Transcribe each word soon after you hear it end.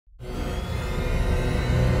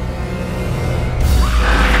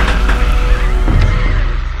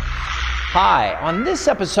Hi, on this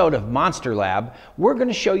episode of Monster Lab, we're going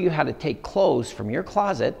to show you how to take clothes from your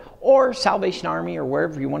closet or Salvation Army or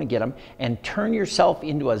wherever you want to get them and turn yourself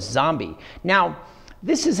into a zombie. Now,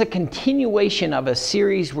 this is a continuation of a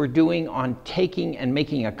series we're doing on taking and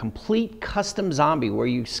making a complete custom zombie where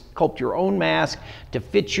you sculpt your own mask to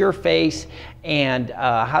fit your face and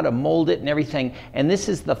how to mold it and everything. And this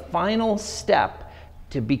is the final step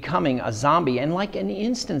to becoming a zombie, and like an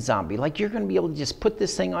instant zombie. Like you're gonna be able to just put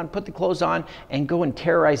this thing on, put the clothes on, and go and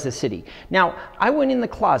terrorize the city. Now, I went in the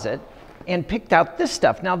closet and picked out this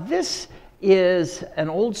stuff. Now, this is an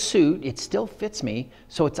old suit. It still fits me,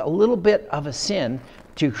 so it's a little bit of a sin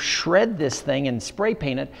to shred this thing and spray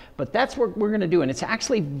paint it, but that's what we're gonna do, and it's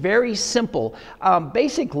actually very simple.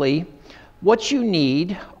 Basically, what you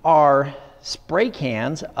need are spray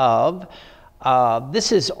cans of,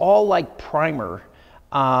 this is all like primer,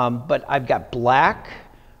 but I've got black,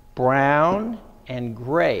 brown, and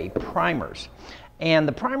gray primers. And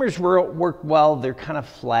the primers work well. They're kind of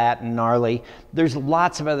flat and gnarly. There's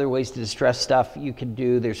lots of other ways to distress stuff you can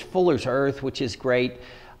do. There's Fuller's Earth, which is great,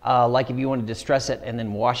 like if you want to distress it and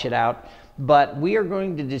then wash it out. But we are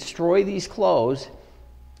going to destroy these clothes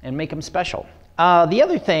and make them special. The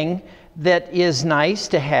other thing that is nice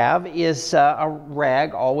to have is a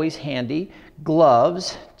rag, always handy,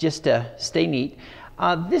 gloves, just to stay neat.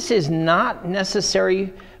 This is not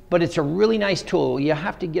necessary, but it's a really nice tool. You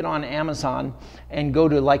have to get on Amazon and go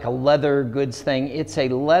to like a leather goods thing. It's a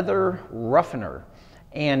leather roughener,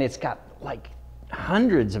 and it's got like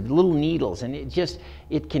hundreds of little needles, and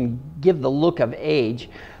it can give the look of age.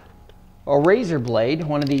 A razor blade,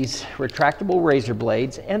 one of these retractable razor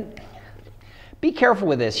blades, and be careful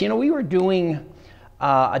with this. You know, we were doing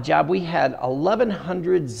a job. We had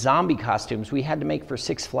 1,100 zombie costumes we had to make for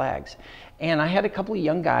Six Flags. And I had a couple of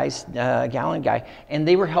young guys, gal and guy, and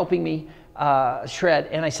they were helping me shred.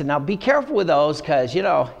 And I said, now be careful with those, because, you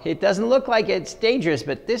know, it doesn't look like it's dangerous,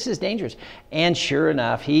 but this is dangerous. And sure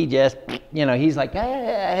enough, he just, you know, he's like,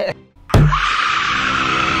 ah.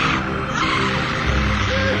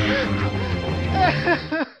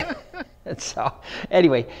 So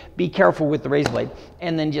anyway, be careful with the razor blade,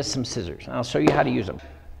 and then just some scissors. And I'll show you how to use them.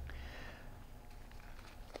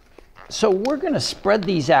 So we're going to spread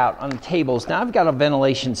these out on the tables. Now I've got a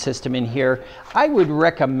ventilation system in here. I would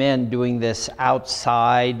recommend doing this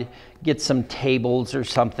outside, get some tables or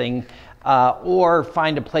something, or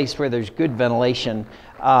find a place where there's good ventilation.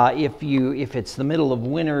 If it's the middle of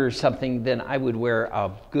winter or something, then I would wear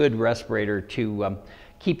a good respirator to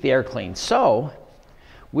keep the air clean. So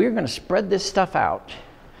we're going to spread this stuff out.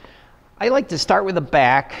 I like to start with the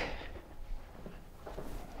back.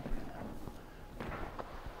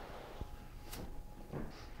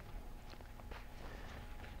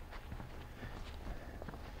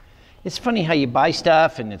 It's funny how you buy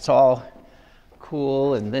stuff and it's all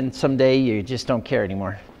cool, and then someday you just don't care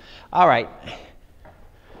anymore. All right.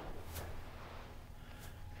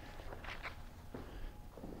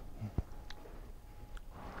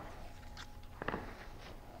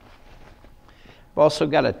 I've also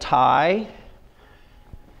got a tie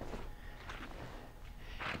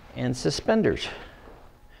and suspenders.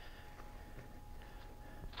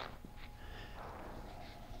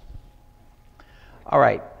 All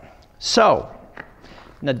right. So,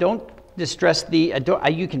 now don't distress the,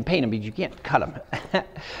 you can paint them, but you can't cut them.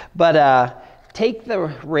 But take the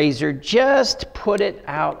razor, just put it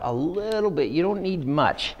out a little bit. You don't need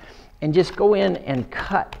much. And just go in and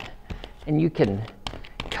cut. And you can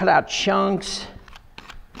cut out chunks.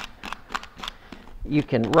 You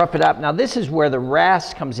can rough it up. Now this is where the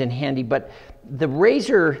rasp comes in handy, but the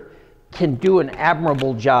razor can do an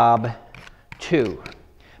admirable job too.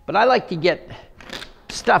 But I like to get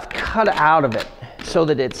stuff cut out of it so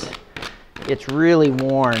that it's really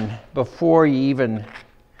worn before you even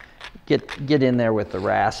get in there with the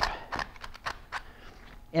rasp.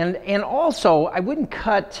 And also, I wouldn't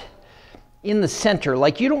cut in the center.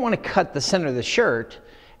 Like, you don't want to cut the center of the shirt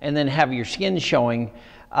and then have your skin showing,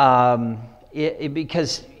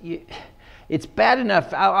 because it's bad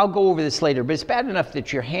enough. I'll go over this later, but it's bad enough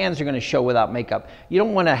that your hands are going to show without makeup. You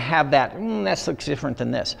don't want to have that, that looks different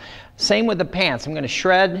than this. Same with the pants. I'm going to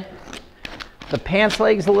shred the pants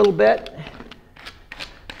legs a little bit.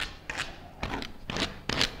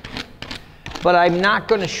 But I'm not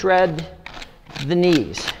going to shred the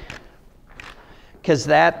knees, because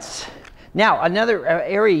that's... Now, another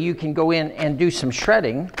area you can go in and do some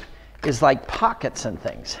shredding is like pockets and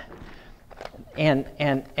things. And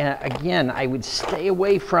again, I would stay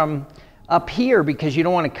away from up here because you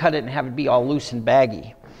don't want to cut it and have it be all loose and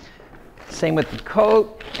baggy. Same with the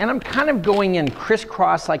coat. And I'm kind of going in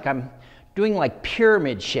crisscross, like I'm doing like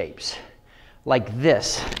pyramid shapes. like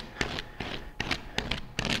this.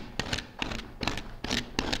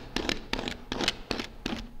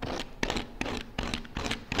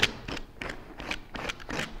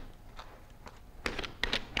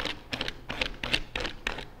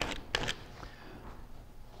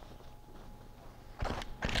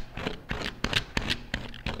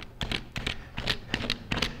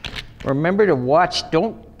 Remember to watch,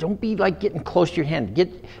 don't be like getting close to your hand.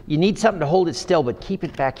 You need something to hold it still, but keep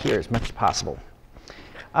it back here as much as possible.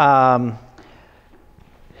 Now,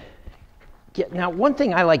 one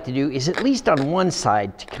thing I like to do is at least on one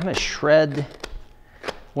side to kind of shred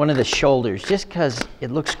one of the shoulders, just because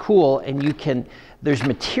it looks cool and there's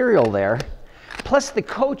material there. Plus the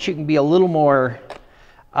coach, you can be a little more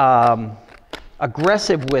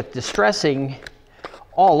aggressive with distressing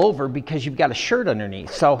all over because you've got a shirt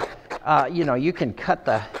underneath. So, you know, you can cut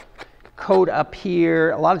the coat up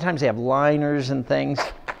here. A lot of times they have liners and things.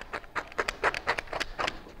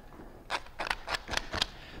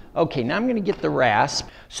 Okay, now I'm going to get the rasp.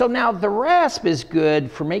 So now the rasp is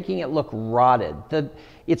good for making it look rotted.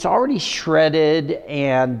 It's already shredded,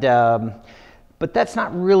 and but that's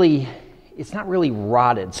not really, it's not really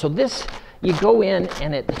rotted. So this, you go in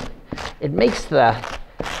and it makes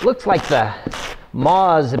looks like the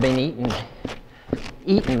moths have been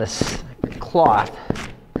eating this cloth.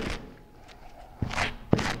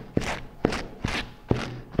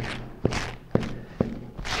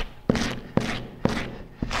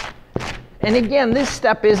 And again, this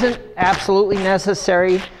step isn't absolutely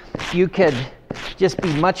necessary. You could just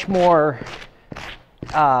be much more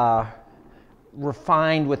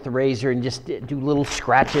refined with the razor and just do little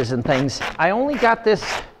scratches and things. I only got this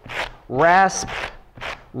rasp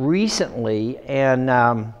recently, and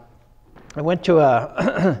I went to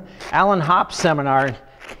a Alan Hopp seminar, and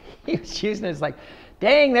he was using it. It's like,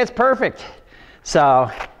 dang, that's perfect. So,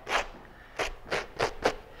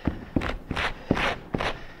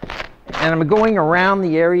 and I'm going around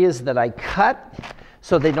the areas that I cut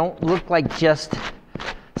so they don't look like just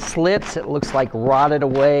slits. It looks like rotted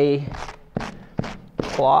away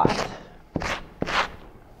cloth.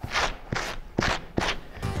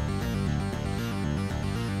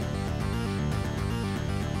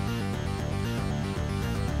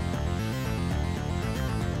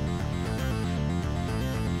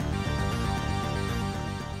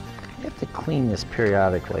 You have to clean this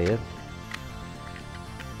periodically. It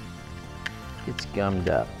gets gummed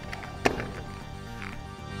up.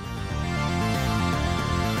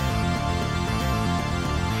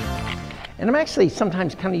 And I'm actually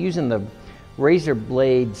sometimes kind of using the razor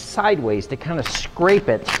blade sideways to kind of scrape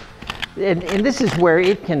it. And this is where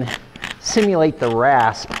it can simulate the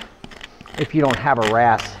rasp if you don't have a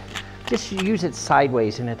rasp. Just use it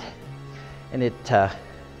sideways and it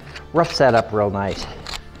roughs that up real nice.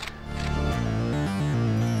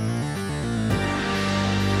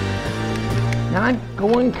 Now I'm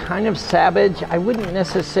going kind of savage. I wouldn't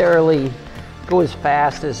necessarily go as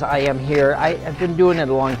fast as I am here. I've been doing it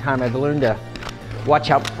a long time. I've learned to watch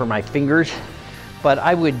out for my fingers, but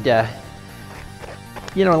I would,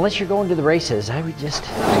 you know, unless you're going to the races, I would just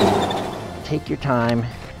take your time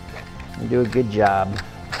and do a good job.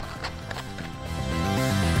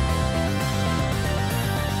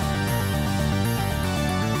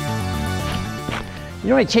 You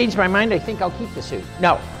know, I changed my mind. I think I'll keep the suit.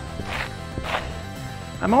 No.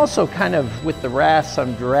 I'm also kind of, with the rasps,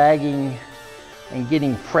 I'm dragging and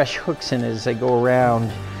getting fresh hooks in as I go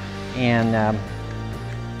around, and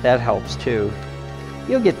that helps too.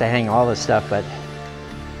 You'll get the hang of all this stuff, but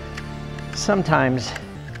sometimes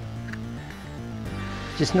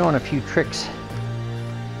just knowing a few tricks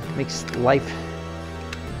makes life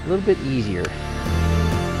a little bit easier.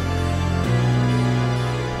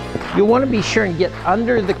 You'll want to be sure and get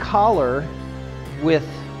under the collar with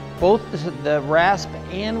both the rasp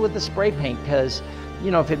and with the spray paint, because you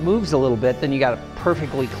know, if it moves a little bit, then you got a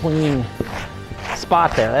perfectly clean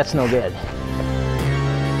spot there. That's no good.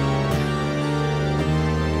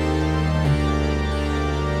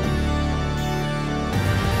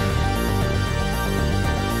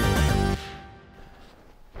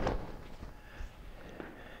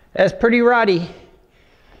 That's pretty rotty.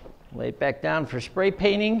 Lay it back down for spray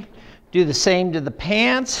painting. Do the same to the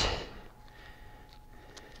pants.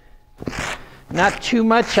 Not too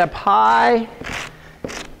much up high.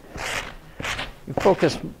 You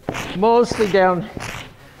focus mostly down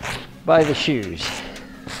by the shoes.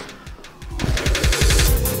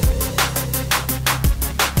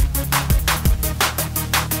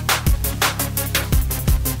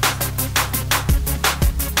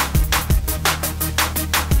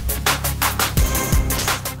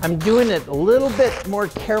 I'm doing it a little bit more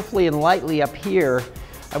carefully and lightly up here.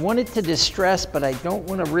 I want it to distress, but I don't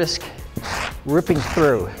want to risk ripping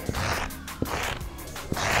through.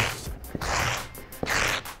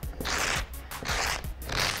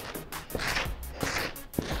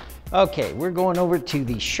 Okay, we're going over to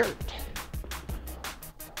the shirt.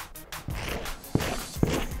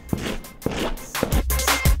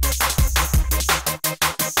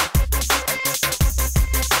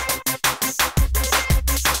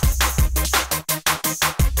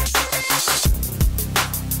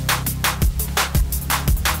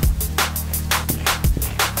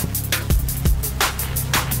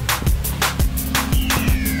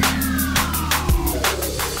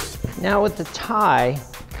 Now with the tie,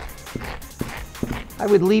 I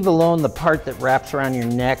would leave alone the part that wraps around your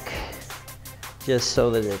neck just so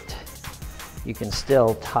that you can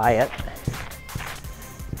still tie it.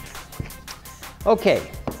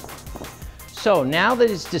 Okay, so now that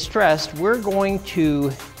it's distressed, we're going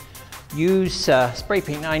to use spray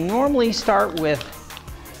paint. Now I normally start with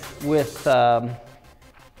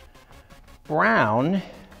brown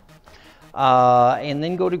and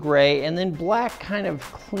then go to gray, and then black kind of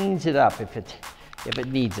cleans it up if it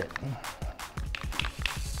needs it.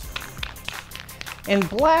 And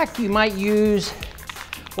black you might use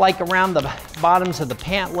like around the bottoms of the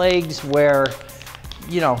pant legs where,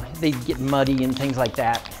 you know, they get muddy and things like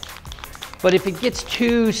that. But if it gets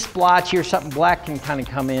too splotchy or something, black can kind of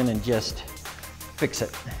come in and just fix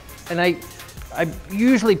it. And I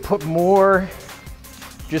usually put more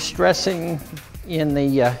distressing in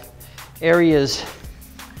the areas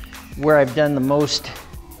where I've done the most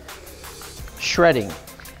shredding.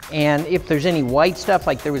 And if there's any white stuff,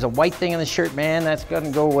 like there was a white thing on the shirt, man, that's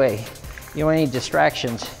gonna go away. You don't want any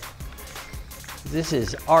distractions. This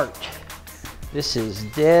is art. This is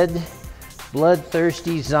dead,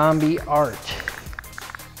 bloodthirsty zombie art.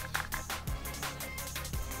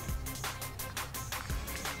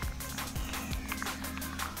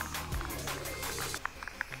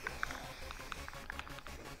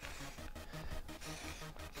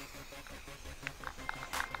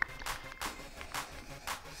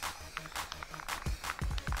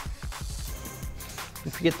 You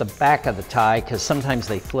forget the back of the tie because sometimes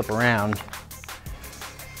they flip around.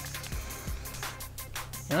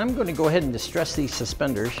 And I'm going to go ahead and distress these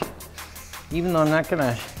suspenders, even though I'm not going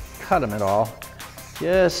to cut them at all,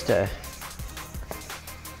 just to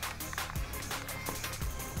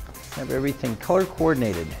have everything color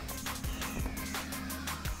coordinated.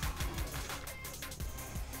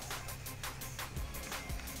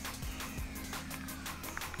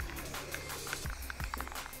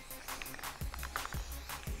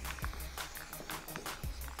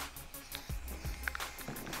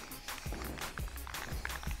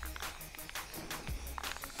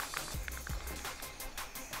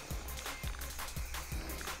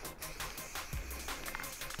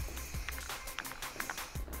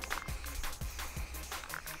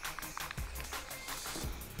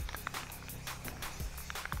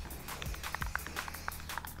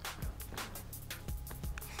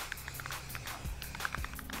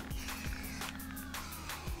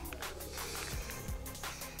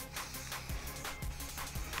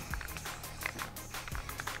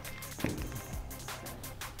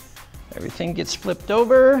 Everything gets flipped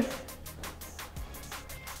over.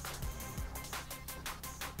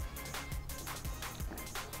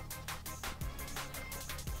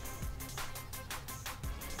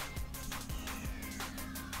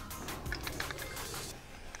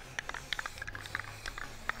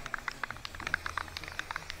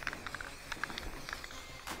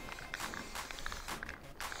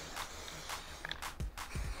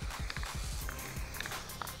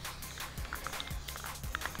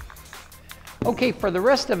 Okay, for the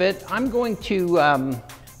rest of it, I'm going to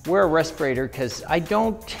wear a respirator because I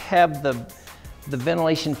don't have the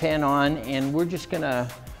ventilation fan on, and we're just gonna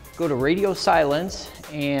go to radio silence,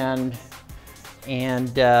 and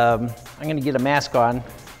I'm gonna get a mask on,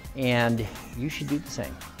 and you should do the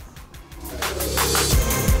same.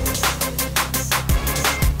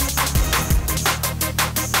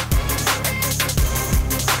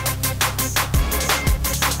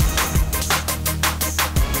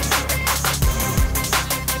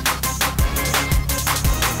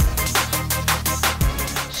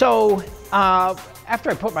 So after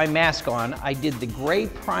I put my mask on, I did the gray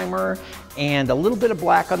primer and a little bit of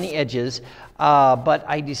black on the edges, but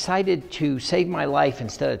I decided to save my life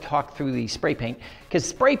instead of talk through the spray paint, because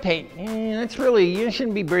spray paint, that's really, you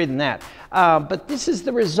shouldn't be breathing that. But this is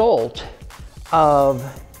the result of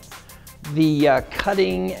the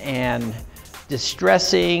cutting and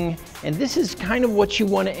distressing, and this is kind of what you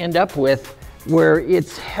want to end up with where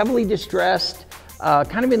it's heavily distressed,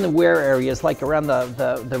 kind of in the wear areas, like around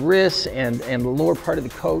the wrists and the lower part of the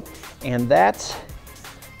coat, and that's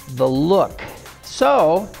the look.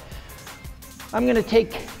 So I'm gonna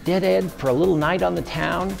take Dead Ed for a little night on the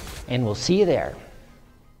town, and we'll see you there.